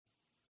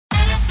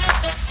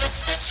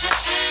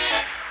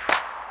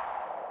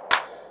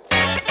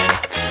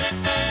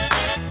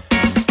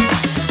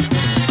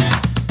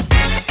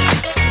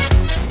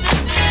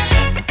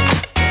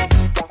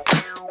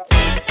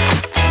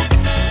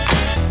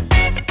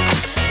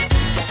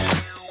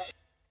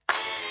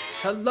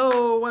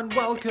Hello and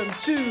welcome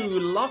to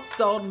Locked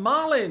On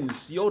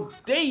Marlins, your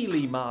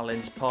daily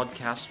Marlins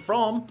podcast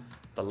from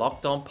the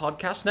Locked On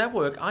Podcast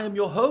Network. I am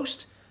your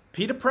host,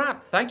 Peter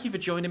Pratt. Thank you for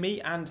joining me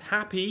and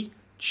happy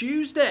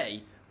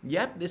Tuesday.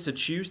 Yep, this is a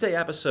Tuesday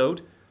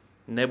episode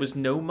and there was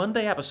no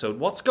Monday episode.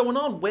 What's going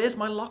on? Where's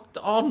my Locked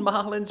On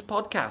Marlins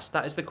podcast?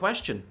 That is the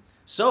question.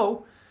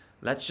 So,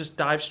 let's just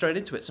dive straight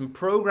into it. Some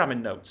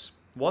programming notes.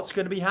 What's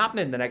going to be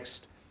happening the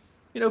next,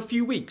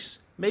 few weeks,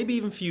 maybe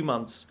even few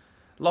months?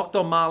 Locked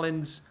On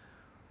Marlins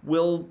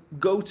will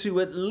go to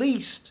at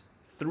least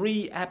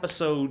 3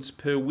 episodes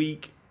per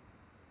week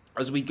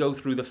as we go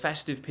through the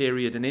festive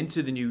period and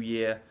into the new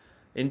year,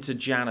 into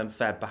Jan and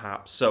Feb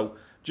perhaps. So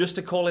just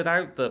to call it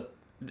out, that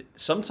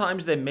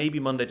sometimes there may be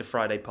Monday to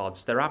Friday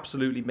pods. There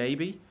absolutely may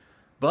be.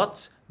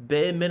 But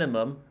bare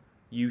minimum,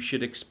 you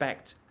should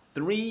expect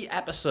 3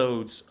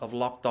 episodes of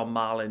Locked On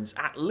Marlins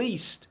at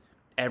least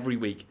every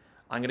week.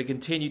 I'm going to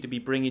continue to be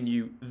bringing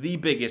you the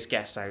biggest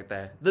guests out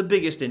there, the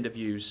biggest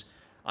interviews,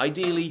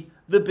 ideally,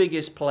 the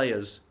biggest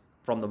players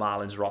from the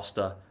Marlins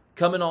roster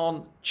coming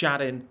on,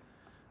 chatting.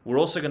 We're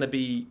also going to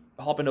be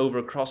hopping over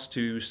across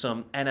to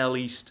some NL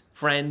East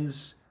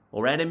friends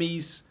or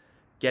enemies,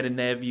 getting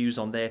their views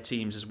on their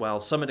teams as well.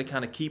 Something to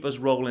kind of keep us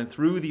rolling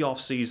through the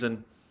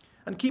off-season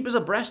and keep us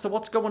abreast of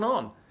what's going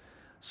on.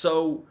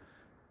 So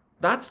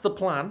that's the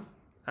plan.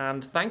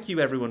 And thank you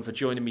everyone for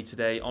joining me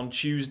today on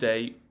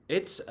Tuesday.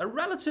 It's a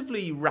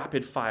relatively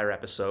rapid-fire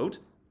episode.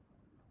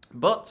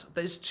 But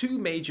there's 2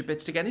 major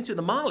bits to get into.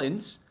 The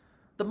Marlins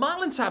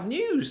have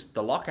news.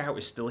 The lockout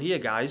is still here,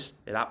 guys.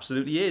 It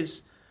absolutely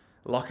is.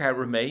 Lockout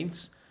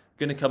remains.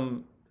 Going to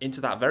come into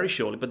that very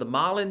shortly. But the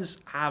Marlins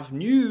have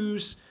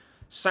news.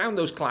 Sound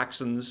those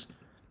klaxons.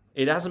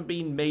 It hasn't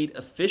been made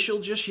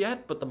official just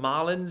yet, but the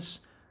Marlins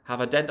have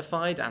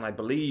identified, and I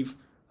believe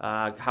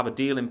have a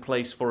deal in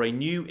place for a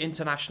new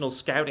international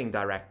scouting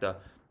director.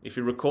 If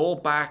you recall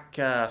back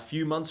a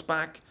few months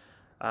back,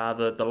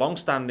 the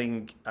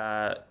long-standing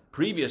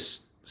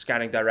previous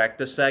scouting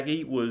director,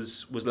 Segi,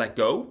 was let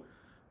go.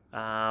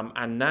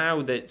 And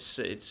now that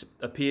it's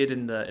appeared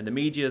in the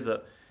media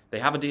that they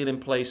have a deal in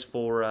place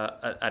for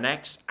an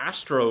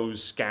ex-Astros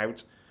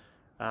scout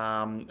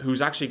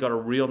who's actually got a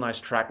real nice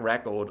track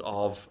record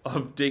of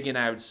digging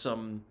out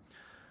some,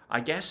 I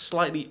guess,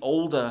 slightly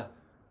older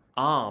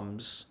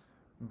arms,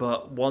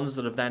 but ones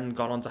that have then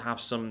gone on to have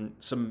some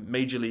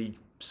major league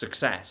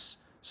success.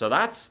 So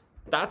that's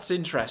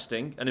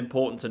interesting and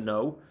important to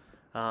know.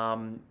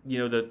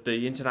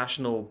 The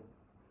international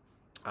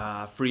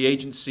free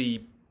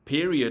agency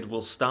period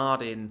will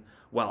start in,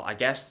 well, I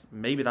guess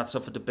maybe that's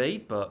up for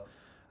debate, but,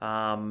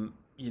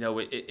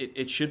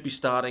 it should be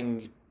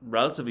starting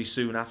relatively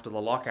soon after the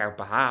lockout,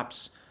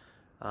 perhaps.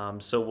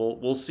 So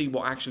we'll see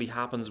what actually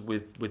happens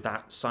with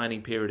that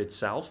signing period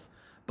itself.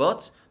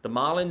 But the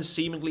Marlins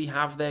seemingly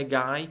have their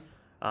guy.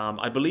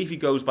 I believe he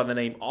goes by the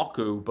name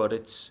Oku, but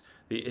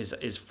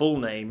his full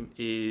name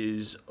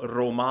is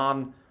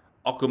Roman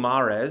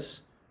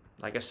Okumares,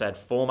 like I said,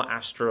 former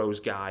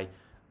Astros guy,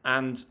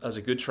 and has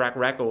a good track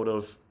record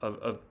of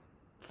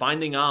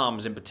finding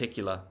arms in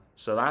particular.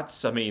 So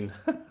that's, what do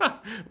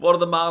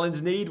the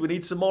Marlins need? We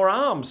need some more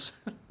arms.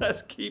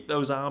 Let's keep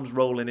those arms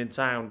rolling in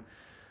town.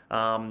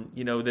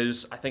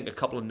 There's, I think, a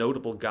couple of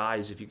notable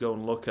guys. If you go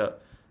and look at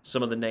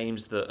some of the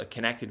names that are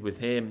connected with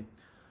him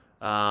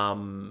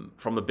from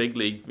the big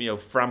league,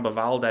 Framber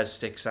Valdez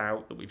sticks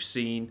out that we've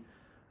seen.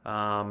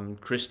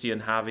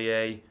 Christian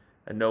Javier,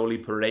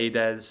 Anoli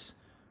Paredes,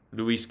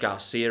 Luis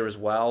Garcia as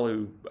well,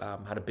 who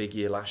had a big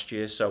year last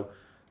year. So,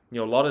 a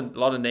lot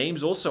of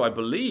names. Also, I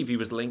believe he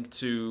was linked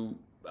to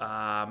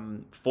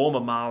former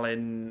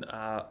Marlin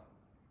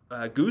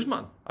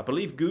Guzman. I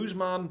believe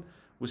Guzman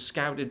was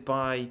scouted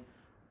by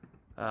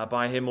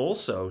him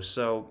also.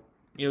 So,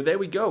 there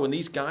we go. And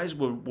these guys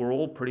were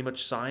all pretty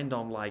much signed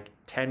on like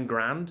 10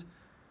 grand.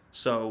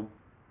 So,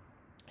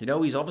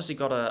 he's obviously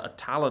got a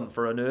talent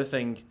for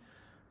unearthing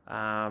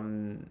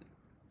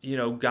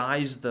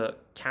guys that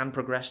can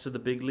progress to the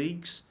big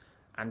leagues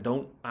and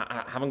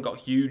haven't got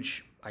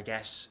huge, I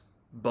guess,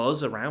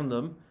 buzz around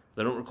them.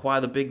 They don't require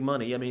the big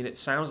money. It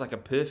sounds like a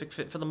perfect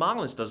fit for the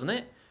Marlins, doesn't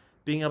it?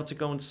 Being able to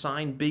go and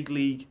sign big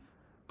league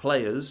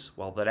players,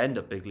 that end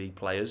up big league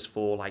players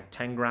for like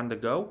 10 grand a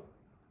go.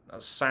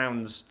 That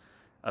sounds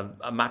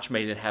a match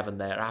made in heaven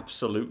there,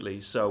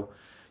 absolutely. So,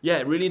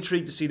 yeah, really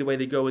intrigued to see the way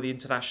they go with the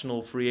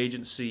international free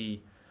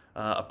agency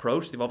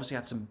approach. They've obviously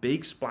had some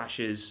big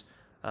splashes,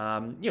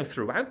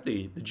 throughout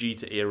the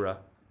Jeter era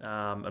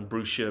and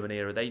Bruce Sherman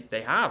era.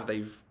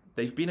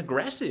 They've been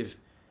aggressive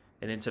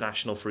in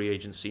international free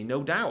agency,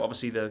 no doubt.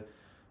 Obviously, the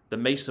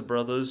Mesa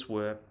brothers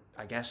were,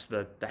 I guess,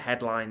 the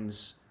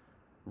headlines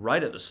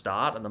right at the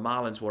start, and the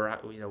Marlins were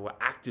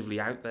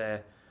actively out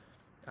there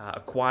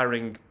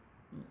acquiring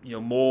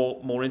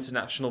more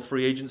international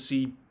free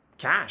agency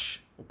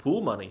cash or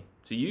pool money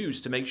to use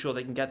to make sure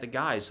they can get the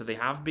guys. So they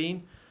have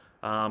been.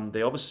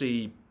 They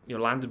obviously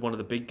landed one of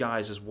the big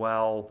guys as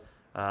well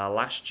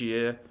last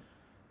year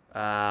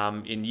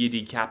in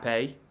Yidi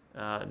Cape,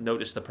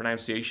 Notice the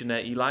pronunciation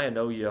there, Eli. I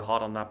know you're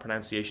hot on that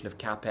pronunciation of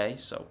Capet,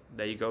 so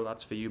there you go.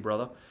 That's for you,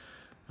 brother.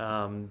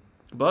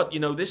 But,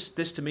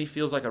 this to me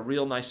feels like a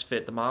real nice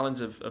fit. The Marlins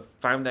have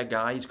found their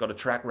guy. He's got a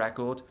track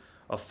record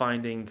of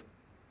finding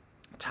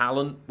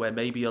talent where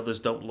maybe others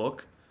don't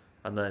look,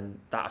 and then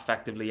that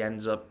effectively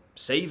ends up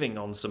saving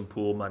on some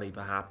pool money,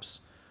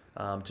 perhaps,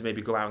 to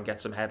maybe go out and get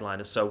some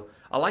headliners. So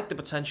I like the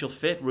potential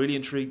fit. Really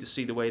intrigued to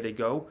see the way they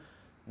go.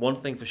 One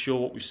thing for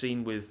sure, what we've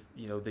seen with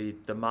the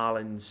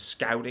Marlins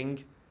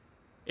scouting,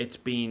 it's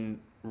been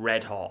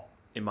red hot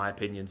in my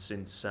opinion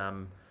since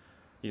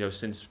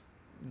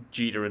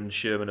Jeter and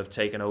Sherman have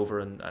taken over,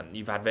 and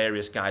you've had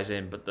various guys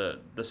in, but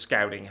the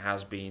scouting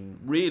has been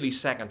really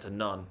second to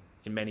none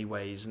in many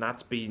ways, and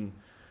that's been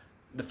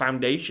the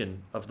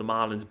foundation of the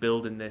Marlins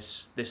building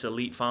this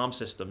elite farm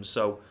system.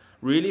 So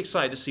really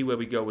excited to see where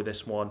we go with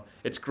this one.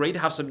 It's great to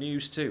have some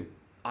news too.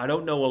 I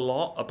don't know a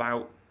lot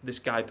about this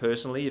guy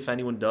personally. If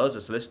anyone does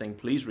that's listening,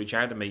 please reach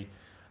out to me.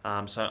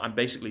 So I'm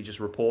basically just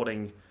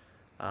reporting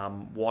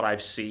what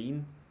I've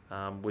seen,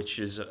 which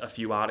is a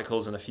few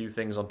articles and a few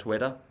things on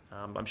Twitter.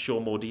 I'm sure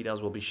more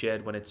details will be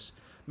shared when it's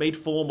made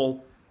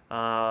formal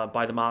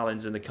by the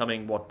Marlins in the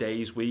coming,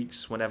 days,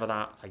 weeks, whenever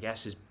that, I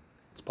guess,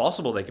 it's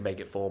possible they can make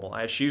it formal.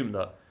 I assume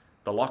that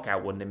the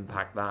lockout wouldn't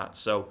impact that.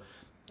 So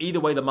either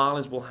way, the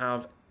Marlins will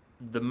have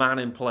the man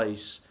in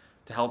place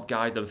to help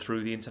guide them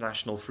through the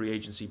international free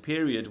agency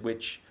period,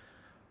 which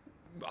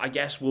I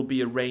guess will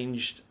be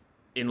arranged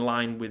in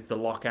line with the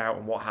lockout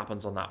and what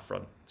happens on that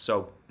front.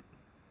 So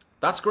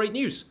that's great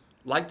news.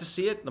 Like to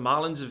see it. The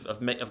Marlins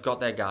have got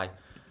their guy.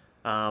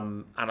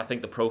 And I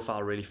think the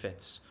profile really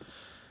fits.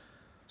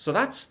 So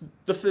that's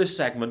the first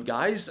segment,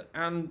 guys.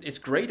 And it's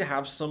great to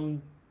have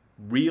some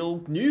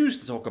real news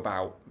to talk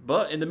about.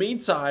 But in the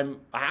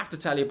meantime, I have to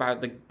tell you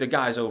about the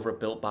guys over at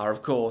Built Bar,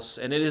 of course.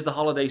 And it is the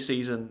holiday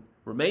season,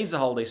 remains the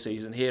holiday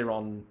season here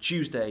on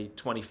Tuesday,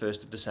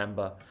 21st of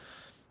December.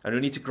 And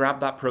we need to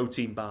grab that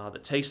protein bar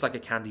that tastes like a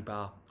candy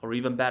bar, or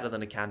even better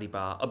than a candy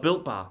bar, a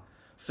Built Bar,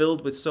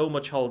 filled with so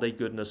much holiday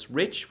goodness,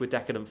 rich with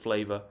decadent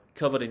flavor,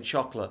 covered in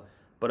chocolate,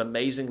 but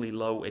amazingly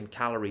low in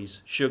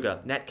calories, sugar,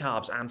 net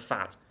carbs, and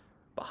fat,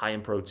 but high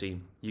in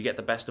protein. You get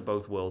the best of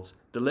both worlds.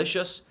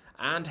 Delicious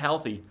and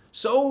healthy.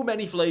 So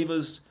many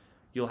flavors,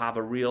 you'll have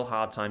a real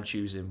hard time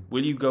choosing.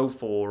 Will you go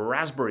for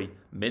raspberry,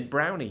 mint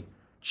brownie,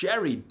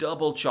 cherry,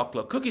 double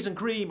chocolate, cookies and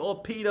cream,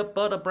 or peanut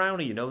butter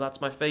brownie? That's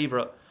my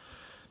favorite.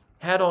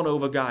 Head on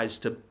over, guys,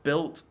 to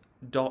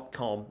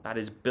built.com. That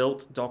is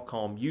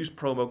built.com. Use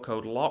promo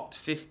code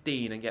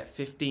LOCKED15 and get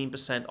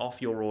 15%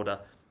 off your order.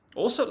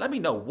 Also, let me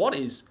know,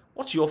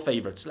 what's your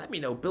favorites? Let me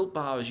know. Built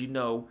Bar, as you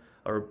know,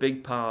 are a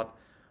big part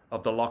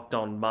of the Locked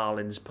On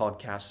Marlins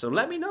podcast. So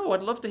let me know.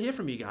 I'd love to hear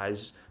from you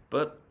guys.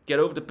 But get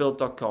over to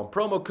built.com.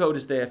 Promo code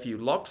is there for you.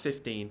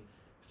 LOCKED15.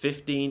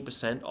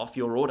 15% off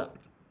your order.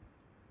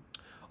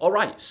 All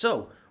right,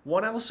 so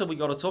what else have we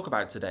got to talk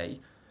about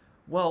today?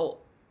 Well,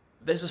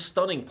 there's a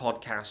stunning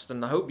podcast,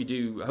 and I hope you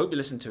do. I hope you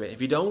listen to it.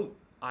 If you don't,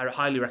 I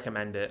highly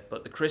recommend it.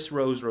 But the Chris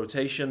Rose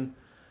Rotation,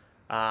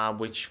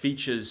 which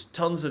features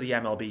tons of the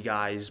MLB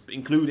guys,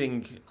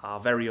 including our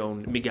very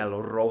own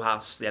Miguel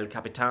Rojas, El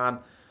Capitan,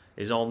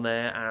 is on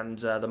there. And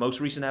the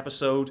most recent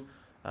episode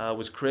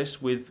was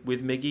Chris with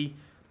Miggy,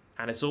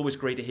 and it's always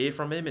great to hear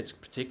from him. It's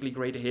particularly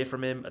great to hear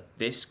from him at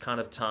this kind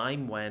of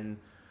time when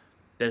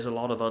there's a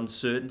lot of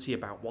uncertainty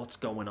about what's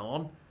going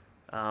on.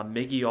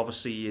 Miggy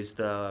obviously is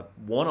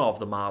one of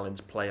the Marlins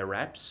player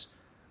reps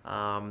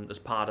as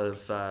part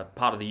of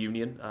the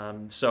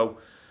union. So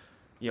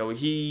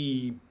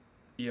he's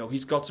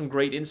got some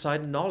great insight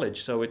and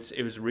knowledge. So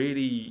it was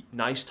really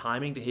nice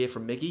timing to hear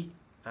from Miggy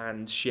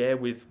and share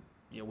with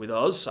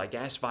us, I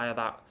guess, via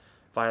that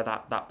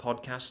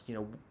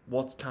podcast.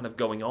 What's kind of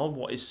going on,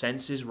 what his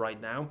sense is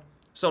right now.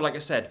 So like I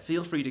said,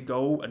 feel free to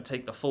go and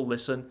take the full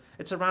listen.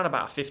 It's around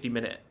about a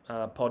 50-minute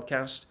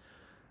podcast,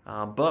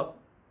 but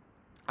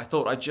I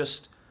thought I'd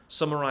just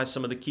summarize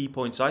some of the key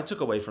points I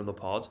took away from the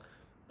pod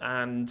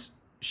and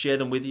share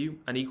them with you,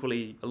 and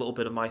equally a little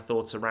bit of my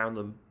thoughts around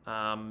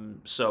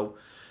them. So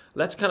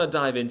let's kind of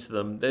dive into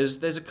them.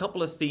 There's a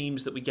couple of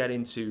themes that we get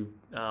into.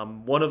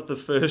 One of the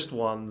first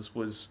ones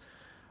was,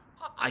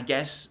 I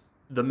guess,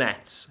 the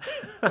Mets.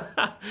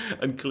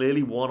 And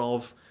clearly one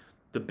of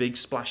the big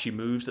splashy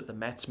moves that the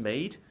Mets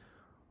made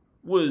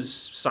was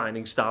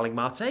signing Starling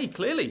Marte,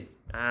 clearly.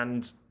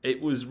 And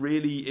it was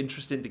really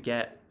interesting to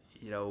get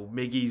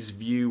Miggy's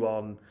view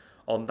on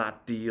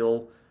that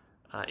deal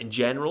in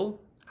general,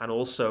 and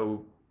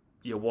also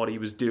what he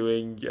was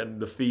doing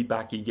and the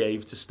feedback he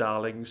gave to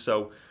Starling.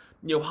 So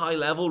high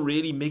level,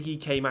 really, Miggy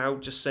came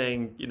out just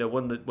saying,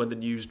 when the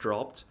news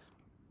dropped,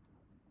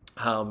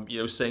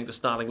 saying to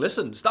Starling,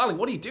 listen, Starling,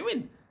 what are you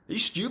doing? Are you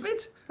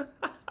stupid?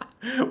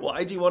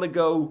 Why do you want to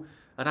go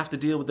and have to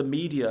deal with the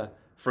media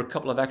for a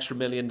couple of extra $1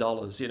 million?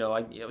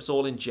 It's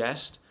all in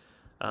jest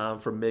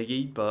from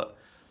Miggy, but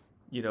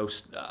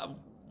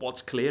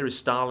what's clear is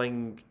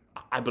Starling,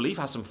 I believe,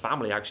 has some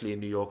family actually in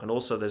New York, and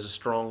also there's a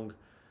strong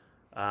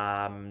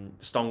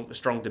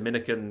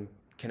Dominican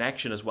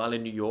connection as well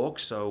in New York.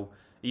 So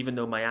Even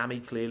though Miami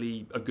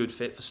clearly a good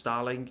fit for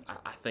Starling,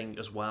 I think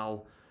as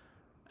well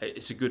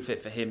it's a good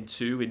fit for him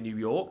too in New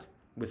York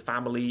with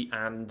family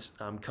and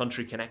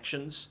country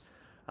connections.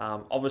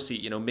 Obviously,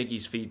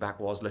 Miggy's feedback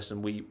was,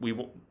 listen, we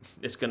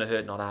it's going to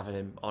hurt not having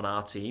him on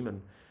our team,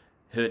 and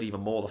hurt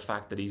even more the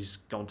fact that he's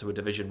gone to a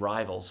division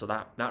rival. So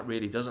that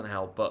really doesn't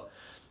help. But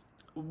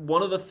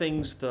one of the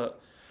things that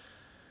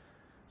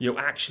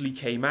actually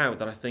came out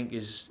that I think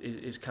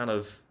is kind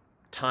of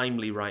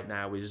timely right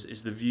now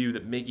is the view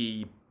that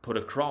Miggy put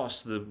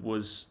across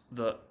was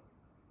that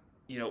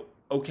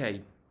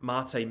okay,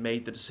 Mate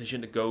made the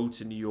decision to go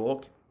to New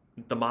York.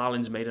 The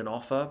Marlins made an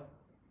offer.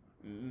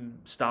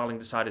 Starling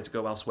decided to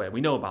go elsewhere.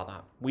 We know about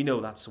that. We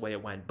know that's the way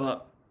it went.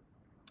 But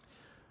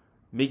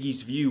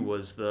Miggy's view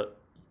was that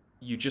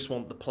you just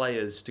want the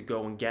players to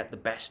go and get the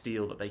best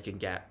deal that they can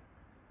get.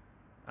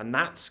 And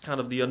that's kind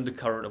of the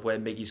undercurrent of where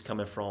Miggy's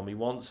coming from. He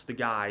wants the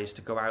guys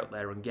to go out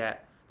there and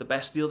get the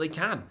best deal they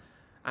can.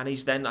 And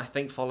he's then, I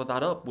think, followed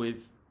that up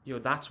with,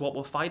 that's what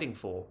we're fighting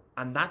for.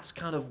 And that's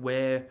kind of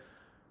where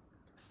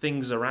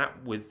things are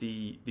at with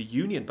the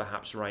union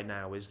perhaps right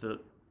now, is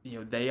that,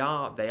 they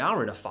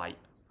are in a fight.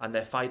 And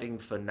they're fighting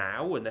for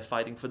now, and they're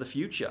fighting for the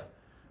future.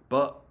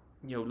 But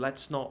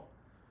let's not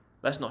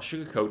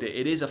sugarcoat it.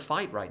 It is a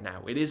fight right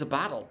now. It is a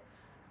battle,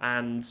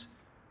 and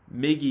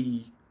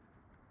Miggy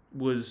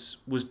was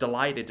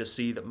delighted to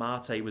see that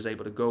Mate was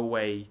able to go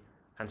away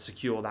and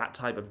secure that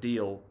type of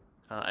deal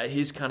at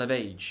his kind of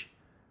age,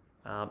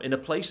 in a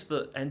place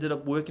that ended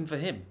up working for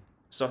him.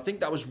 So I think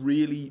that was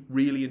really,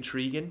 really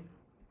intriguing,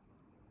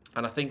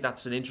 and I think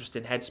that's an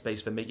interesting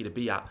headspace for Miggy to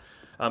be at.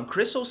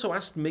 Chris also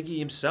asked Miggy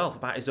himself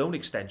about his own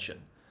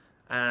extension,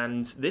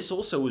 and this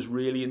also was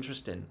really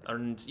interesting.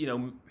 And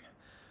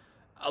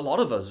a lot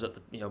of us,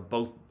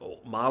 both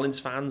Marlins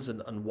fans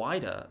and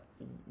wider,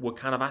 were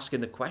kind of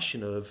asking the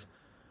question of,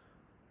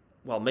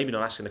 well, maybe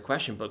not asking the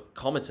question, but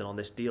commenting on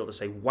this deal to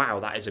say, wow,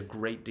 that is a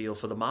great deal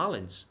for the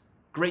Marlins.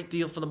 Great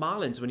deal for the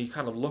Marlins when you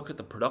kind of look at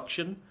the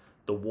production,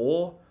 the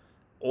WAR,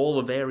 all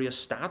the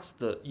various stats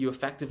that you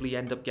effectively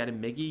end up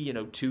getting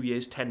Miggy, 2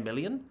 years, $10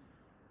 million.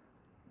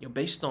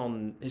 Based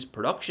on his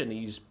production,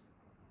 he's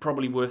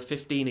probably worth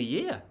 15 a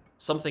year,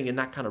 something in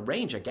that kind of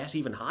range, I guess,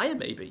 even higher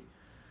maybe.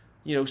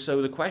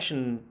 So the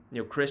question,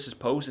 Chris is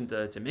posing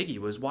to Miggy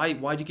was, why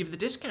do you give the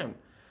discount?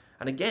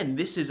 And again,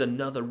 this is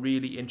another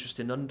really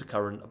interesting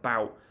undercurrent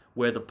about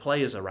where the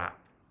players are at,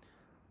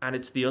 and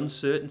it's the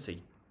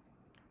uncertainty.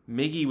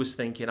 Miggy was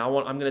thinking, I'm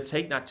going to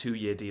take that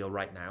 2-year deal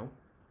right now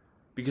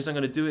because I'm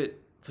going to do it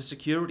for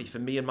security for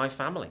me and my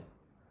family.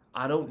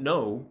 I don't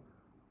know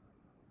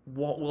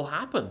what will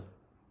happen.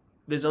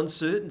 There's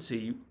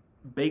uncertainty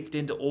baked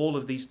into all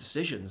of these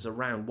decisions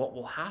around what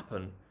will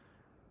happen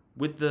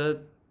with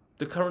the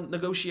current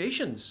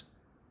negotiations.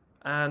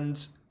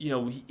 And,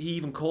 he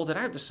even called it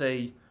out to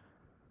say,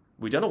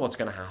 we don't know what's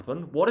going to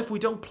happen. What if we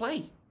don't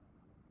play?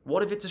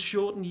 What if it's a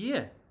shortened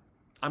year?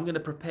 I'm going to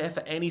prepare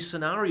for any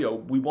scenario.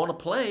 We want to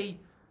play.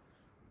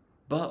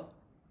 But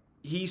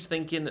he's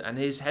thinking, and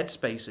his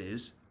headspace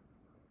is,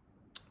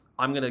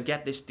 I'm going to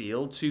get this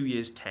deal, 2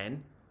 years,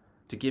 10,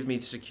 to give me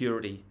the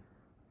security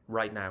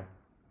right now.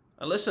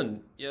 And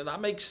listen, that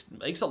makes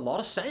a lot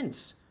of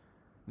sense.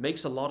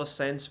 Makes a lot of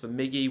sense for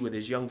Miggy with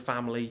his young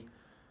family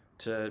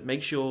to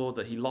make sure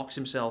that he locks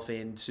himself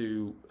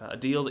into a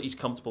deal that he's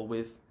comfortable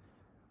with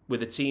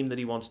a team that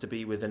he wants to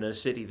be with, in a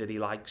city that he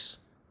likes.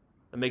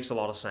 It makes a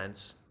lot of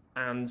sense.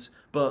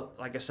 But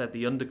like I said,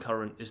 the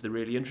undercurrent is the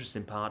really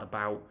interesting part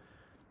about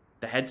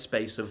the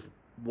headspace of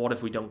what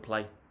if we don't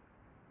play?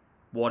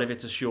 What if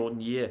it's a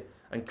shortened year?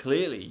 And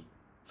clearly,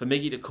 for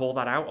Miggy to call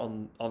that out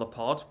on a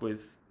pod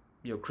with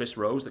Chris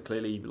Rose, that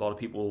clearly a lot of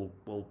people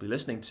will be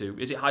listening to,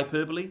 is it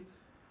hyperbole?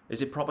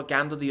 Is it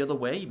propaganda the other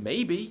way?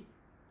 Maybe.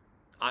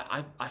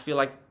 I feel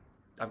like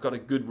I've got a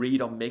good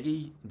read on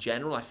Miggy in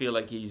general. I feel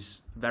like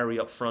he's very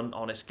upfront,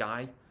 honest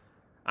guy.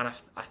 And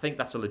I think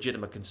that's a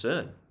legitimate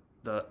concern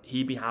that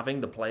he be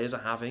having, the players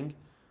are having,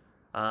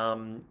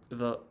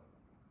 that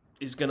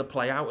is going to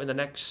play out in the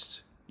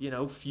next,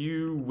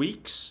 few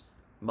weeks,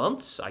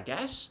 months, I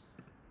guess.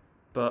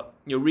 But,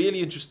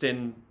 really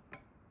interesting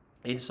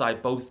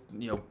insight both,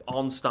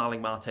 on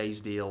Starling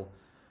Marte's deal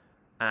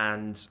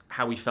and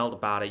how he felt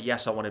about it.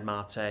 Yes, I wanted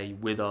Marte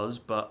with us,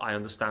 but I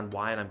understand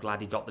why, and I'm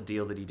glad he got the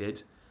deal that he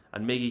did.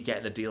 And Miggy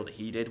getting the deal that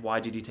he did, why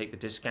did he take the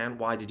discount?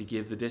 Why did he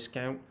give the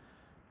discount?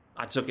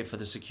 I took it for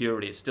the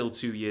security. It's still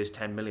 2 years,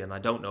 $10 million. I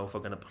don't know if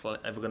we're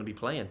ever going to be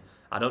playing.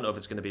 I don't know if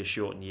it's going to be a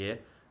shortened year.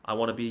 I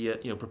want to be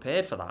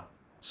prepared for that.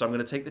 So I'm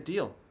going to take the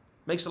deal.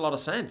 Makes a lot of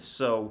sense.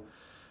 So,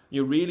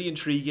 really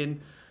intriguing.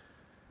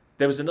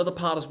 There was another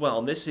part as well,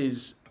 and this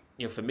is,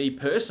 for me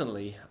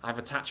personally, I've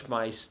attached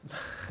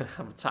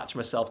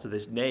myself to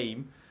this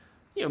name,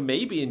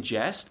 maybe in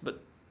jest,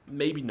 but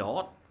maybe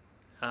not.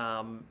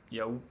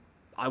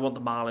 I want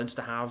the Marlins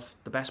to have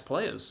the best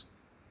players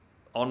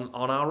on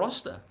our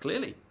roster,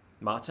 clearly.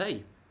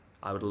 Marte.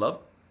 I would love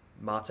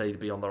Marte to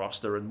be on the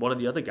roster. And one of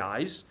the other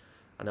guys,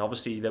 and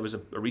obviously there was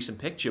a recent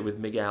picture with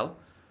Miguel,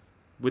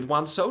 with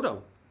Juan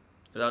Soto,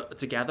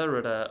 together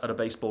at a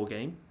baseball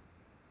game.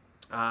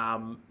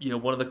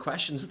 One of the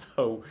questions,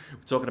 though,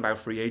 talking about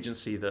free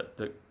agency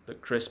that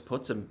Chris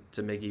put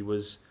to Miggy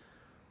was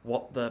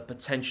what the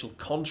potential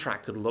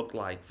contract could look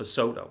like for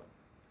Soto.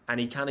 And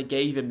he kind of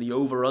gave him the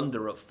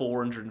over-under at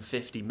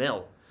 450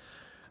 mil.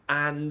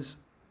 And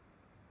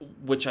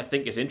which I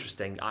think is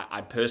interesting.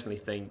 I personally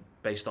think,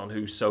 based on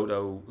who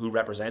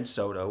represents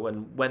Soto,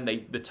 and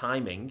the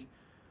timing,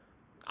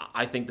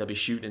 I think they'll be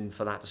shooting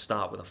for that to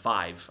start with a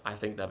 5. I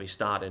think they'll be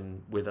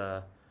starting with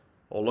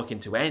or looking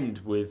to end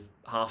with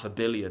 $500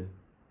 million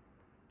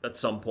at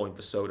some point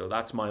for Soto.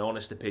 That's my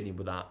honest opinion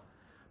with that.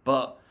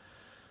 But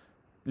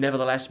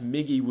nevertheless,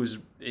 Miggy was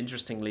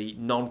interestingly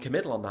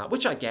non-committal on that,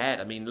 which I get.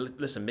 I mean,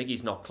 listen,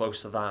 Miggy's not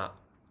close to that,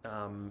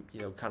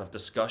 kind of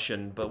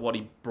discussion. But what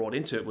he brought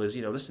into it was,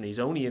 listen, he's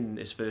only in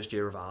his first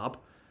year of ARB.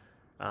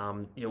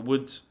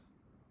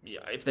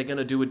 If they're going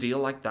to do a deal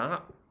like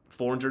that,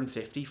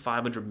 450,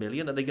 500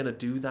 million, are they going to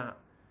do that?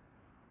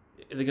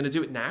 Are they going to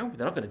do it now?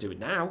 They're not going to do it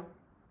now,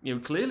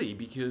 clearly,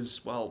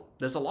 because, well,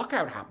 there's a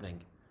lockout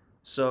happening.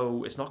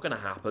 So it's not going to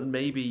happen.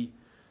 Maybe,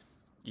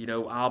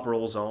 ARB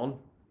rolls on.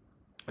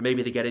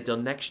 Maybe they get it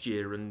done next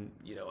year, and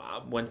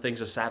when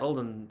things are settled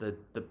and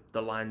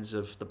the lines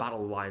of the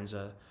battle lines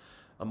are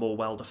more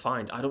well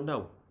defined. I don't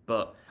know,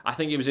 but I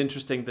think it was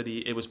interesting that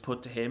it was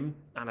put to him,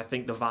 and I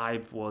think the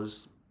vibe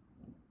was,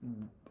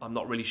 I'm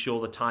not really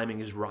sure the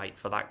timing is right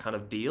for that kind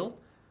of deal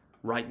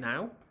right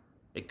now.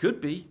 It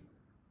could be,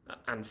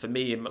 and for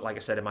me, like I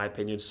said, in my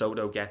opinion,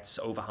 Soto gets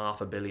over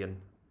 $500 million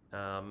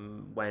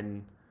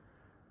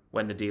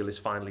when the deal is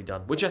finally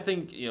done, which I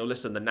think,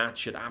 listen, the Nats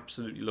should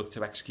absolutely look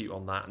to execute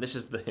on that. And this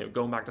is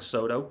going back to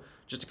Soto,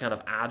 just to kind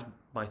of add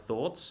my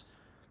thoughts.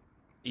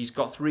 He's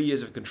got 3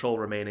 years of control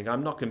remaining.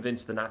 I'm not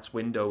convinced the Nats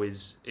window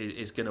is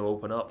going to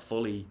open up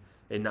fully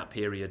in that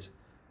period.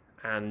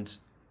 And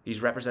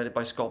he's represented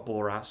by Scott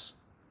Boras.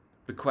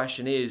 The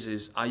question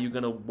is are you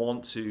going to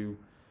want to...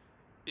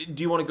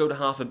 Do you want to go to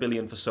 $500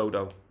 million for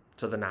Soto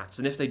to the Nats?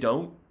 And if they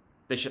don't,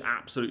 they should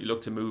absolutely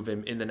look to move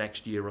him in the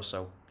next year or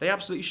so. They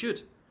absolutely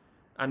should.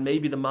 And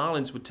maybe the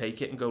Marlins would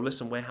take it and go,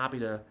 listen, we're happy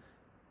to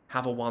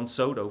have a Juan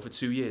Soto for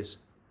 2 years.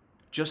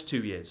 Just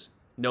 2 years.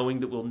 Knowing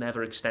that we'll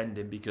never extend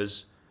him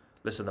because,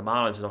 listen, the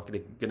Marlins are not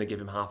going to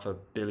give him $500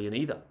 million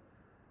either.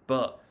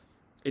 But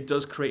it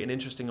does create an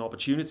interesting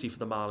opportunity for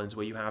the Marlins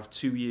where you have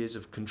 2 years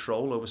of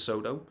control over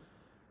Soto,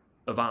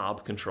 of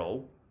ARB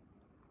control,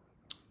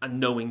 and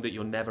knowing that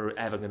you're never,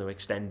 ever going to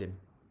extend him,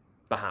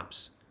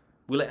 perhaps.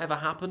 Will it ever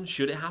happen?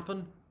 Should it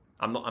happen?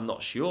 I'm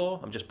not sure.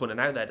 I'm just putting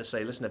it out there to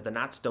say, listen, if the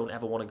Nats don't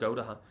ever want to go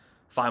to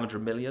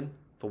 $500 million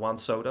for Juan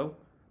Soto,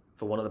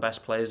 for one of the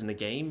best players in the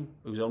game,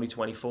 who's only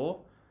 24,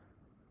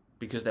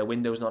 because their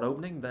window's not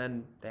opening,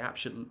 then they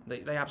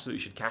absolutely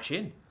should cash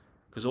in.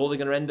 Because all they're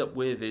going to end up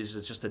with is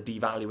just a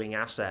devaluing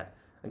asset.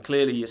 And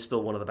clearly, he's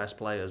still one of the best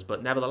players.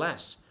 But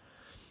nevertheless,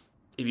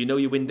 if you know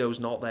your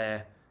window's not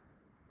there,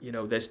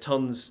 there's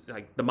tons,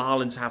 like the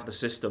Marlins have the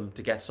system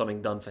to get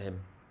something done for him,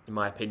 in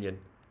my opinion.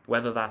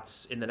 Whether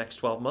that's in the next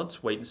 12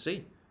 months, wait and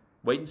see.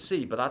 Wait and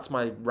see. But that's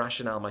my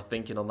rationale, my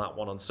thinking on that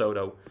one on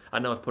Soto. I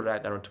know I've put it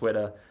out there on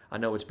Twitter. I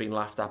know it's been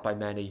laughed at by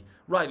many.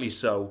 Rightly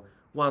so.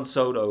 Juan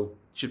Soto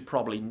should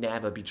probably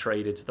never be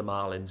traded to the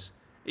Marlins.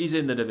 He's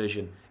in the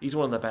division. He's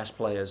one of the best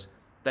players.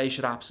 They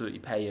should absolutely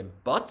pay him.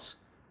 But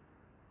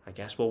I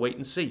guess we'll wait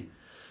and see.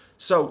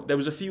 So there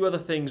was a few other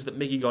things that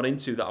Miggy got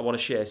into that I want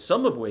to share,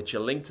 some of which are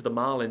linked to the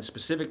Marlins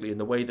specifically in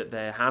the way that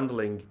they're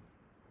handling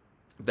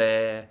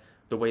the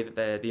way that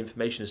the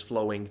information is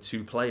flowing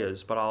to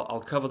players. But I'll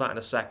cover that in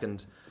a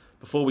second.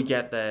 Before we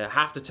get there, I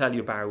have to tell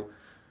you about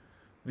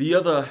the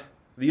other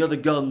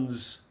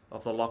guns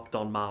of the Locked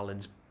On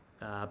Marlins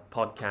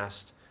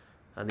podcast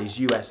and these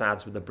US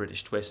ads with a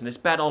British twist. And it's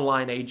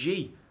BetOnline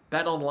AG.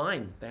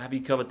 BetOnline, they have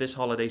you covered this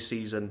holiday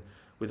season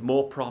with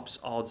more props,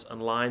 odds,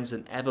 and lines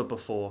than ever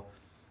before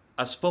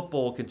as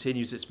football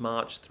continues its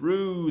march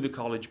through the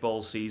College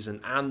Bowl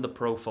season and the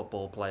Pro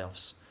Football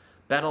playoffs.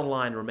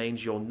 BetOnline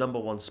remains your number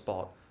one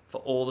spot for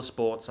all the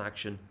sports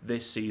action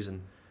this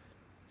season.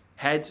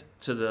 Head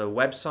to the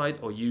website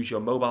or use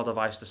your mobile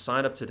device to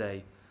sign up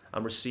today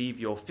and receive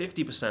your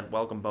 50%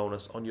 welcome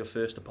bonus on your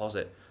first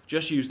deposit.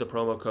 Just use the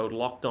promo code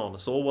LOCKEDON,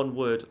 it's all one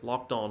word,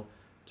 locked on,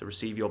 to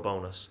receive your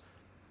bonus.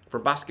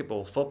 From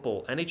basketball,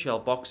 football,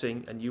 NHL,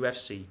 boxing, and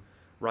UFC,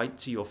 right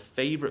to your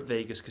favorite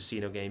Vegas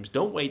casino games,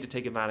 don't wait to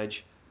take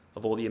advantage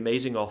of all the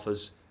amazing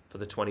offers for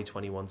the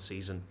 2021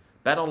 season.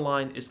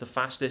 BetOnline is the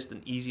fastest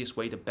and easiest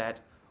way to bet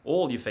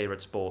all your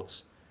favorite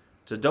sports.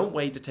 So don't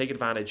wait to take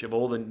advantage of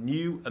all the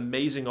new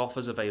amazing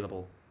offers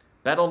available.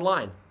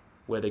 BetOnline,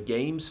 where the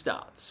game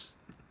starts.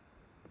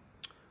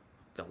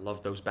 I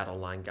love those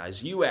BetOnline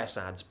guys. US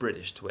ads,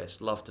 British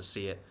twist. Love to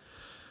see it.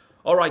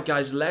 All right,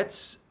 guys,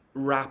 let's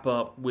wrap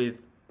up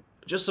with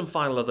just some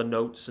final other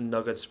notes and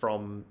nuggets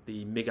from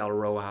the Miguel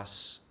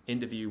Rojas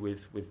interview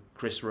with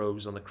Chris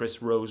Rose on the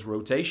Chris Rose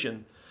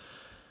rotation.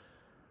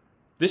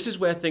 This is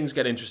where things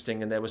get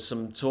interesting, and there was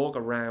some talk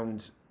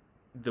around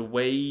the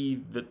way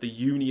that the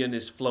union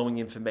is flowing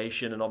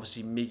information, and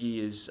obviously Miggy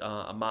is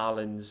the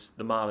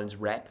Marlins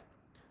rep.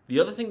 The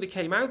other thing that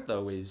came out,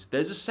 though, is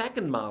there's a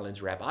second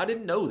Marlins rep. I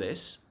didn't know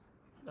this,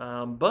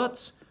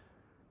 but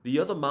the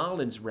other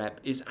Marlins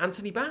rep is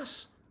Anthony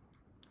Bass.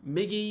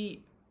 Miggy,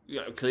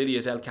 clearly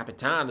as El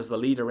Capitan, as the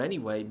leader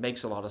anyway,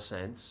 makes a lot of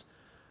sense.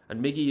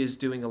 And Miggy is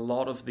doing a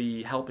lot of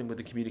the helping with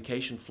the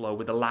communication flow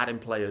with the Latin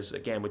players,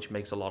 again, which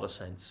makes a lot of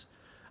sense.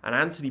 And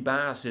Anthony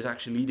Bass is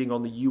actually leading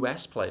on the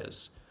US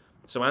players.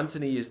 So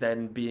Anthony is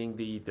then being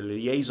the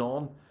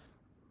liaison,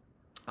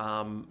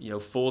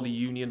 for the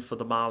union, for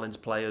the Marlins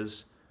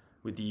players,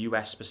 with the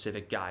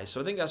US-specific guys.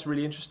 So I think that's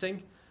really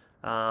interesting.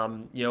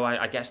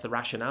 I guess the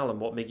rationale and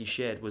what Miggy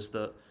shared was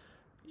that,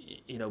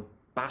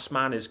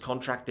 Bassman is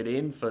contracted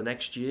in for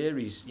next year.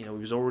 He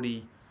was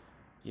already,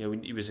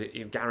 he was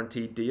a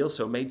guaranteed deal,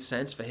 so it made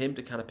sense for him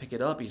to kind of pick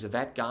it up. He's a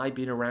vet guy,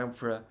 been around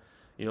for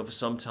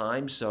some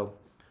time, so,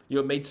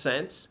 it made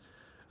sense.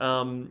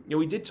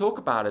 We did talk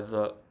about it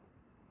that,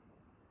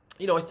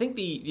 I think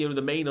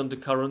the main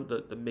undercurrent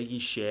that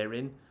Miggy's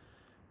sharing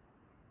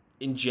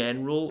in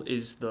general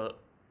is that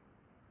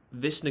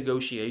this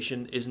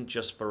negotiation isn't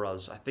just for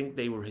us. I think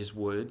they were his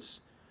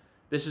words.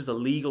 This is a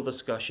legal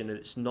discussion, and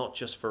it's not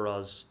just for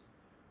us,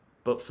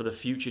 but for the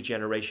future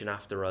generation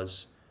after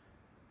us.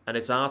 And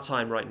it's our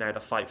time right now to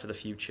fight for the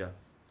future.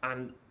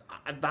 And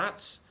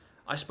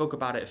I spoke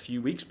about it a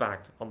few weeks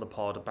back on the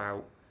pod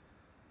about,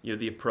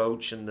 the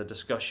approach and the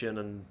discussion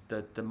and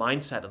the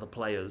mindset of the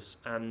players.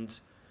 And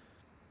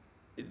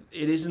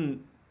it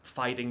isn't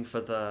fighting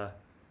for the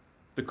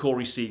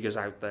Corey Seagers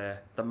out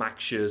there, the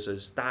Max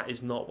Scherzers. That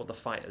is not what the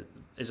fight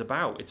is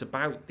about. It's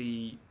about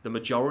the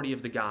majority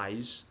of the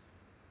guys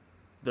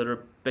that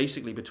are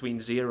basically between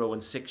 0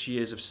 and 6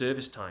 years of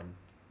service time.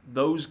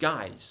 Those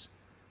guys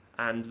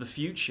and the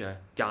future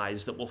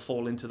guys that will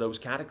fall into those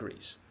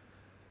categories,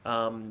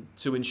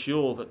 to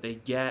ensure that they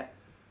get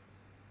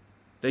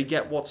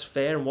what's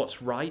fair and what's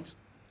right,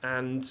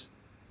 and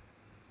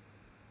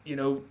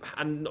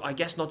and I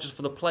guess not just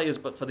for the players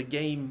but for the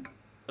game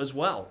as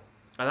well.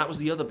 And that was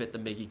the other bit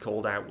that Miggy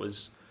called out,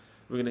 was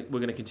we're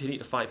gonna continue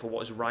to fight for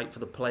what is right for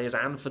the players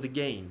and for the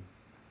game.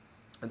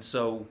 And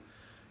so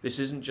this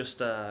isn't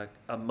just a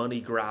money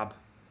grab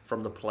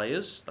from the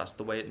players. That's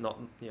the way it's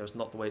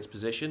not the way it's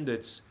positioned.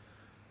 It's,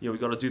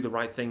 we've got to do the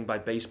right thing by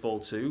baseball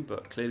too,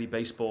 but clearly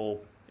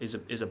baseball is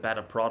a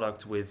better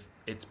product with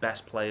its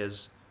best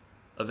players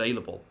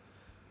available.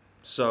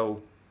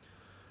 So,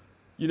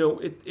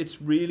 it's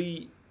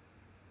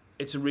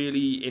a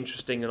really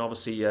interesting and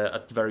obviously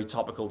a very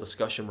topical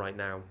discussion right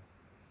now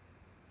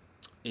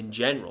in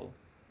general.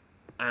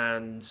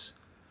 And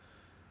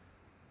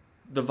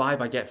the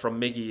vibe I get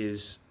from Miggy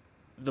is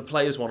the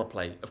players want to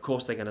play. Of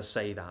course they're going to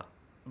say that.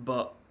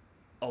 But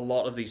a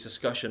lot of these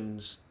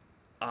discussions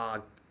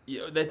are,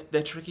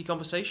 they're tricky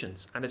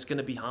conversations. And it's going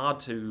to be hard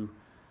to,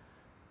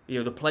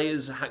 the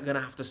players are going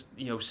to have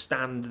to,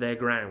 stand their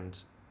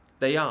ground.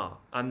 They are.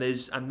 And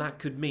that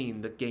could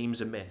mean that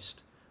games are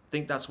missed. I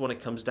think that's what it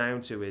comes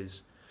down to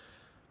is,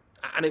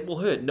 and it will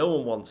hurt. No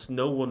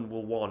one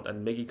will want,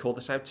 and Miggy called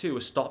this out too,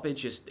 a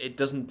stoppage. It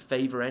doesn't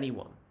favour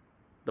anyone.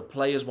 The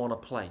players want to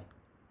play.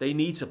 They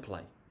need to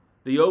play.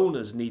 The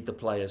owners need the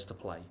players to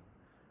play.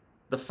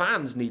 The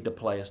fans need the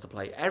players to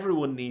play.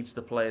 Everyone needs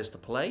the players to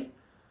play.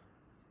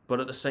 But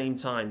at the same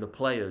time, the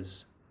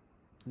players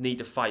need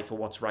to fight for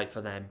what's right for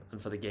them and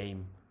for the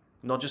game.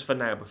 Not just for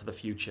now, but for the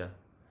future.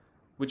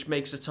 Which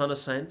makes a ton of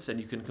sense, and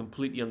you can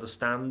completely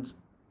understand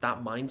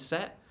that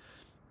mindset.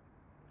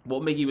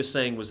 What Miggy was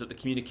saying was that the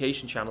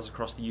communication channels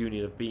across the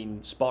union have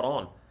been spot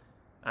on,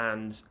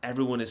 and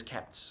everyone is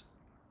kept,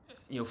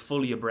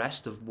 fully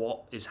abreast of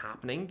what is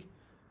happening,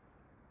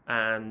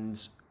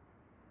 and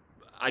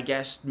I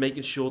guess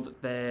making sure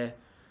that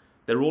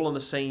they're all on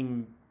the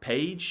same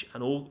page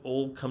and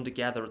all come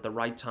together at the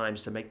right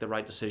times to make the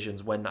right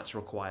decisions when that's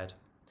required.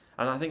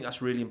 And I think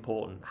that's really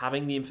important.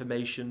 Having the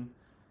information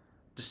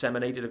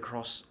disseminated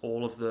across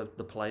all of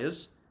the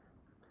players,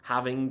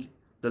 having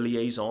the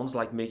liaisons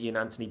like Miggy and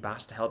Anthony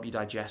Bass to help you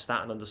digest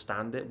that and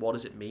understand it. What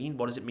does it mean?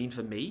 What does it mean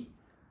for me?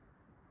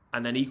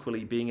 And then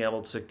equally being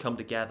able to come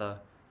together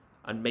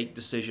and make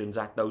decisions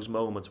at those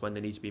moments when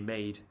they need to be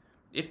made,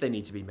 if they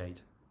need to be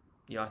made.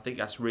 I think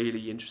that's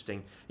really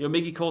interesting.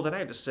 Miggy called it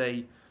out to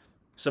say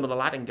some of the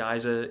Latin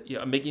guys are,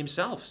 Miggy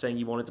himself saying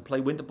he wanted to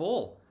play winter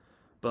ball.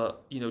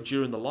 But,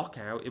 during the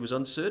lockout, it was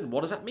uncertain.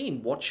 What does that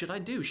mean? What should I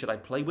do? Should I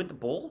play winter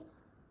ball?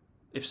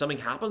 If something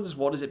happens,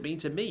 what does it mean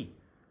to me?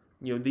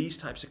 These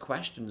types of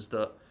questions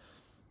that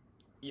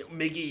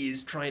Miggy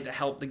is trying to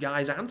help the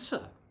guys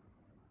answer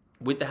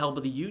with the help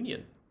of the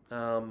union.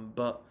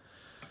 But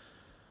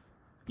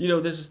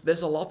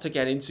there's a lot to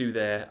get into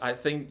there. I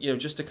think,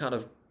 just to kind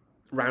of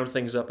round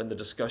things up in the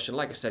discussion,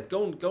 like I said,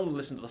 go and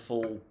listen to the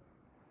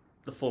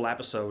full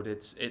episode.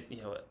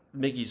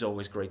 Miggy's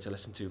always great to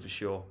listen to for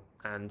sure.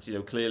 And,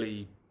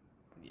 clearly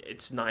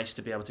it's nice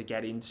to be able to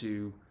get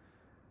into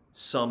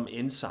some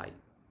insight.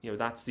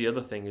 That's the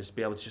other thing, is to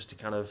be able to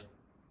kind of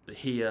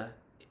hear,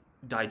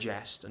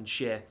 digest, and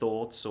share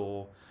thoughts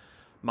or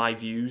my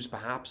views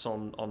perhaps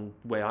on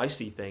where I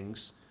see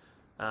things.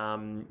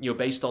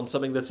 Based on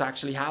something that's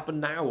actually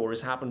happened now or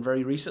has happened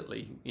very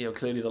recently.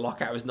 Clearly the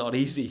lockout is not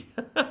easy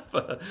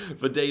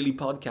for daily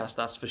podcast,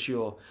 that's for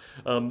sure.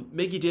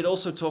 Miggy did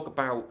also talk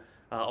about,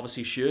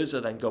 obviously,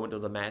 Scherzer then going to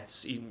the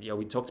Mets.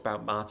 We talked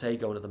about Marte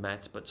going to the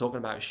Mets, but talking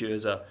about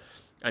Scherzer,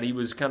 and he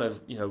was kind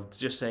of,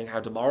 just saying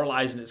how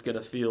demoralizing it's going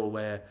to feel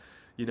where,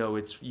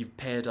 you've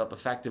paired up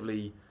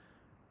effectively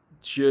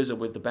Scherzer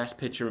with the best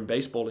pitcher in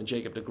baseball in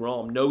Jacob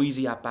deGrom. No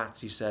easy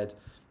at-bats, he said.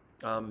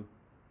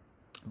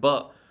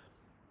 But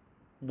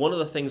one of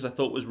the things I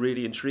thought was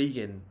really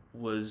intriguing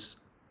was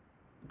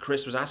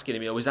Chris was asking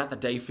him, is that the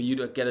day for you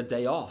to get a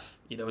day off?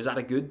 Is that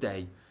a good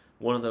day?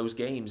 One of those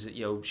games,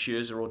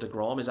 Scherzer or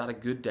deGrom, is that a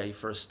good day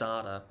for a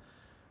starter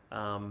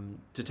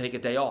to take a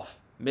day off,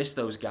 miss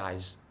those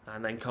guys,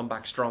 and then come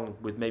back strong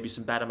with maybe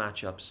some better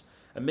matchups?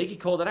 And Miggy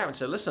called it out and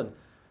said, listen,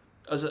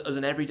 as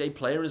an everyday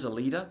player, as a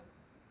leader,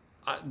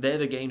 they're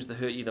the games that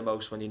hurt you the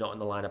most when you're not in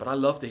the lineup. And I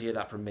love to hear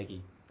that from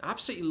Miggy. I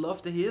absolutely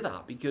love to hear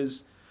that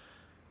because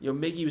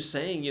Miggy was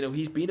saying,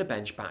 he's been a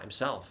bench bat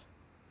himself.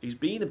 He's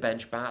been a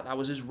bench bat. That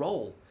was his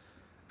role.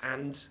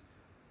 And,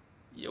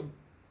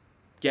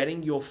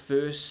 getting your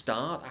first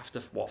start after,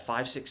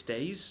 5-6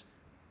 days,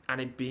 and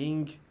it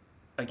being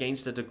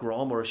against a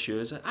deGrom or a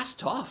Scherzer, that's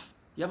tough.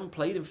 You haven't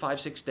played in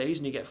 5-6 days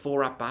and you get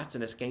 4 at-bats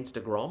and it's against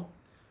deGrom.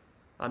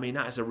 I mean,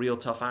 that is a real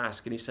tough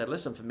ask. And he said,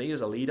 listen, for me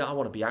as a leader, I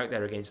want to be out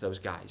there against those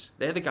guys.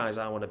 They're the guys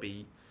I want to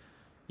be,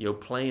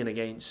 playing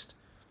against.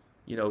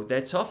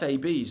 They're tough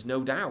ABs,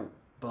 no doubt.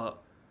 But,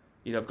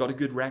 I've got a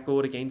good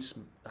record against,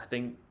 I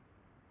think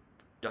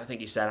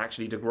he said,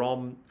 actually,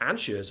 deGrom and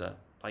Scherzer.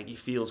 Like, he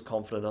feels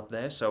confident up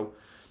there. So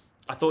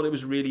I thought it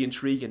was really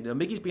intriguing.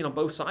 Miggy's been on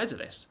both sides of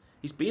this.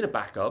 He's been a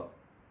backup,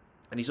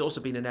 and he's also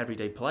been an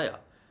everyday player.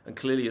 And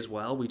clearly as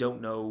well, we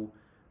don't know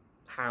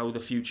how the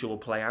future will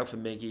play out for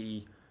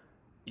Miggy,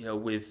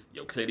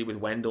 clearly with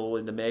Wendell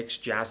in the mix,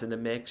 Jazz in the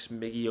mix,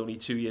 Miggy only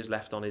 2 years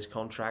left on his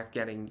contract,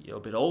 getting, a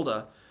bit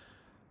older.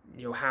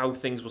 How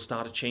things will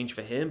start to change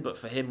for him, but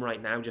for him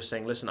right now, just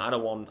saying, listen, I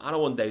don't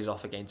want days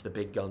off against the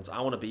big guns.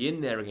 I want to be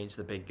in there against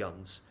the big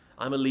guns.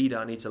 I'm a leader.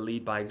 I need to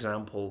lead by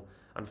example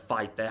and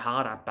fight. They're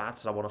hard at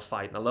bats, and I want to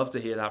fight. And I love to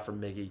hear that from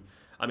Miggy.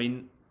 I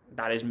mean,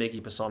 that is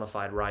Miggy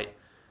personified, right?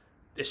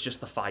 It's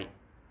just the fight.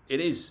 It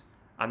is,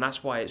 and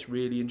that's why it's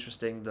really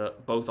interesting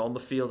that both on the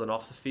field and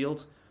off the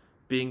field,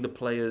 being the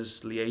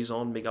players'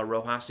 liaison, Miguel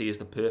Rojas, he is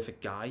the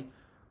perfect guy.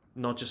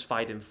 Not just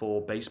fighting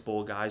for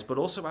baseball guys, but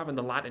also having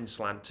the Latin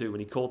slant too. And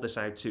he called this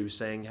out too,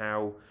 saying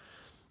how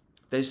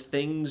there's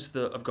things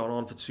that have gone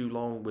on for too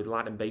long with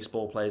Latin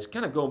baseball players,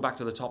 kind of going back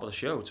to the top of the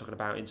show, talking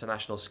about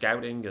international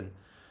scouting and,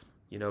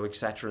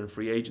 etc. and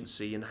free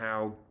agency, and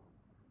how,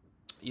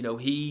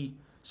 he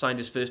signed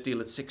his first deal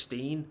at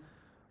 16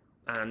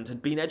 and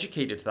had been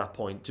educated to that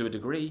point to a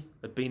degree,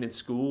 had been in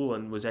school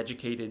and was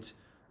educated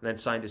and then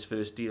signed his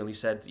first deal. And he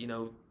said,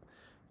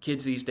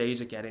 kids these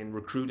days are getting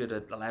recruited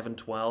at 11,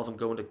 12 and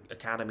going to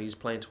academies,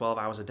 playing 12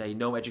 hours a day,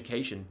 no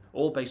education,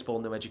 all baseball,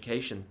 no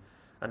education,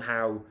 and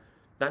how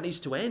that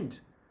needs to end.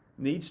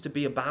 Needs to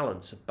be a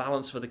balance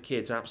for the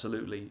kids,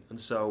 absolutely.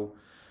 And so,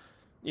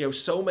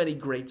 so many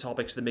great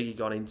topics that Miggy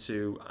got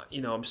into.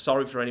 I'm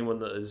sorry for anyone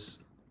that has,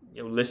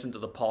 listened to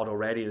the pod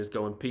already and is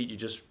going, Pete, you're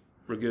just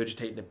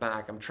regurgitating it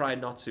back. I'm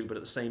trying not to, but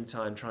at the same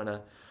time trying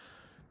to,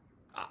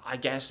 I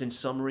guess in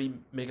summary,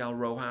 Miguel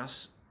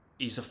Rojas,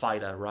 he's a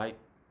fighter, right?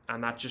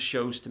 And that just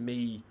shows to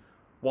me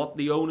what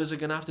the owners are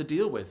going to have to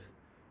deal with.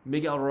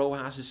 Miguel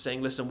Rojas is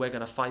saying, listen, we're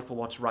going to fight for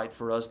what's right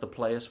for us, the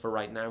players, for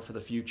right now, for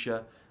the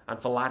future,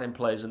 and for Latin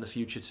players in the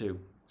future too.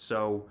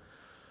 So,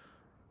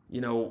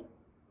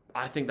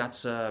 I think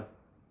that's a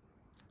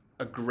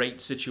great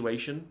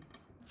situation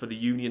for the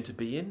union to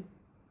be in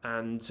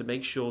and to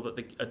make sure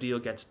that a deal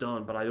gets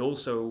done. But I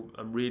also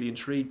am really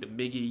intrigued that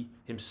Miggy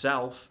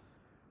himself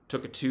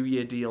took a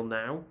 2-year deal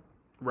now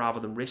rather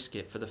than risk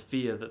it for the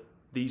fear that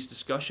these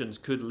discussions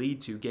could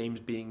lead to games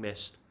being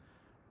missed.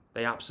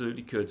 They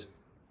absolutely could.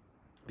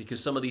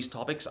 Because some of these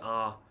topics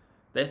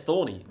they're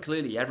thorny.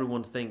 Clearly,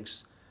 everyone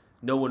thinks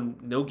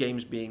no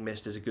games being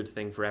missed is a good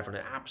thing for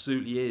everyone. It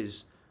absolutely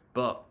is.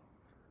 But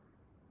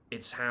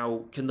it's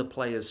how can the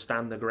players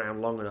stand the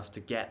ground long enough to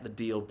get the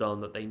deal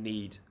done that they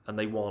need and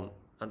they want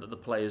and that the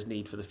players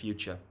need for the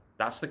future?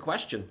 That's the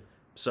question.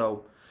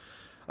 So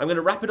I'm going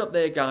to wrap it up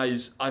there,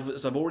 guys.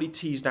 As I've already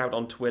teased out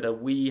on Twitter,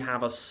 we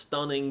have a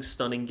stunning,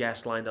 stunning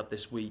guest lined up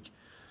this week.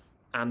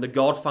 And the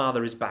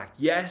Godfather is back.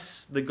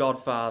 Yes, the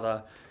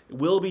Godfather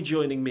will be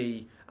joining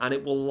me, and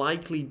it will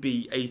likely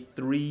be a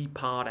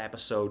 3-part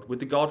episode. With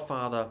the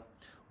Godfather,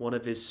 one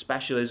of his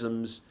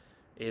specialisms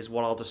is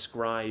what I'll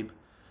describe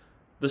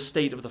the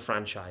state of the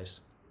franchise,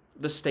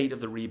 the state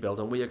of the rebuild,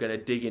 and we are going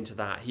to dig into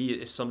that. He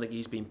is something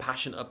he's been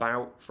passionate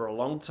about for a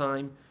long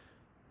time,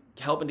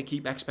 helping to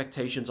keep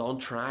expectations on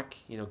track.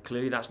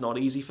 Clearly that's not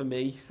easy for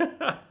me.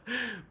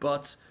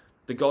 But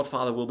the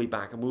Godfather will be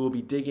back, and we will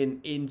be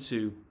digging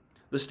into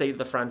the state of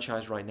the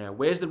franchise right now.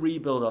 Where's the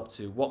rebuild up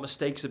to? What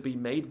mistakes have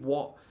been made?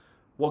 What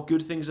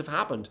good things have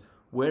happened?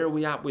 Where are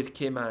we at with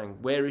Kim Ang?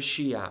 Where is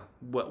she at?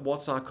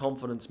 What's our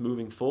confidence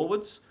moving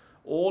forwards?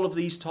 All of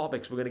these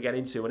topics we're going to get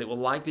into, and it will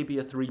likely be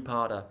a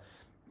three-parter.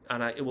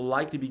 And it will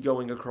likely be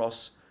going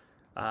across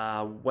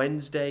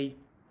Wednesday,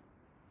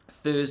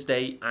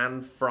 Thursday,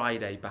 and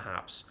Friday,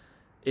 perhaps.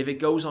 If it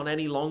goes on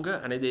any longer,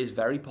 and it is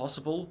very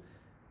possible,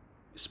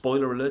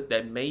 spoiler alert,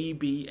 there may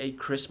be a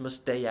Christmas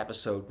Day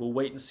episode. We'll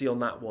wait and see on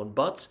that one.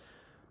 But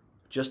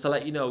just to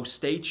let you know,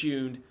 stay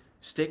tuned.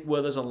 Stick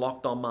with us on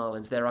Locked On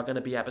Marlins. There are going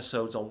to be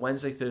episodes on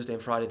Wednesday, Thursday,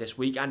 and Friday this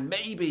week, and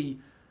maybe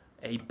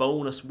a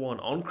bonus one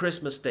on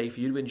Christmas Day for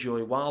you to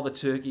enjoy while the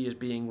turkey is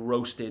being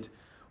roasted,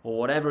 or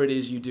whatever it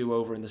is you do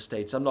over in the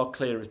States. I'm not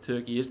clear if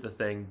turkey is the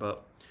thing,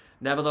 but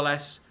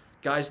nevertheless,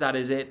 guys, that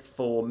is it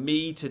for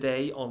me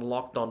today on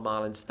Locked On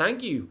Marlins.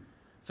 Thank you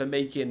for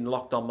making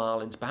Locked On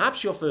Marlins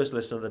perhaps your first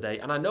listen of the day.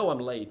 And I know I'm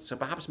late, so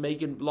perhaps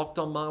making Locked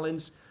On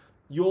Marlins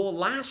your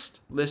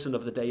last listen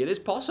of the day. It is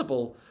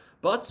possible,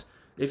 but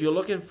if you're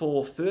looking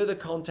for further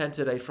content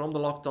today from the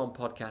Locked On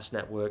Podcast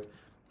Network,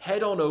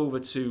 head on over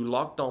to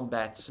Locked On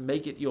Bets.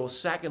 Make it your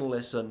second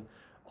listen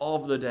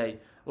of the day.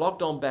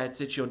 Locked On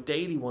Bets, it's your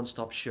daily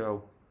one-stop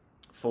show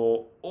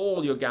for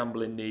all your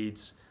gambling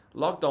needs.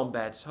 Locked On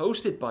Bets,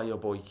 hosted by your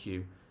boy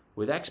Q,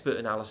 with expert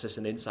analysis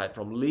and insight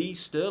from Lee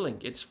Sterling.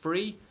 It's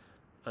free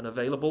and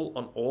available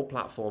on all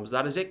platforms.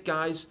 That is it,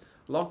 guys.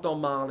 Locked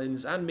On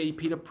Marlins and me,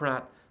 Peter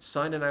Pratt,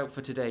 signing out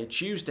for today,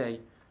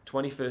 Tuesday,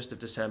 21st of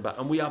December.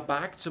 And we are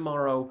back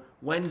tomorrow,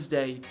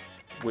 Wednesday,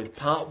 with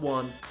part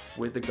 1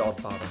 with The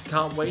Godfather.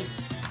 Can't wait.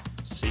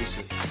 See you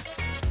soon.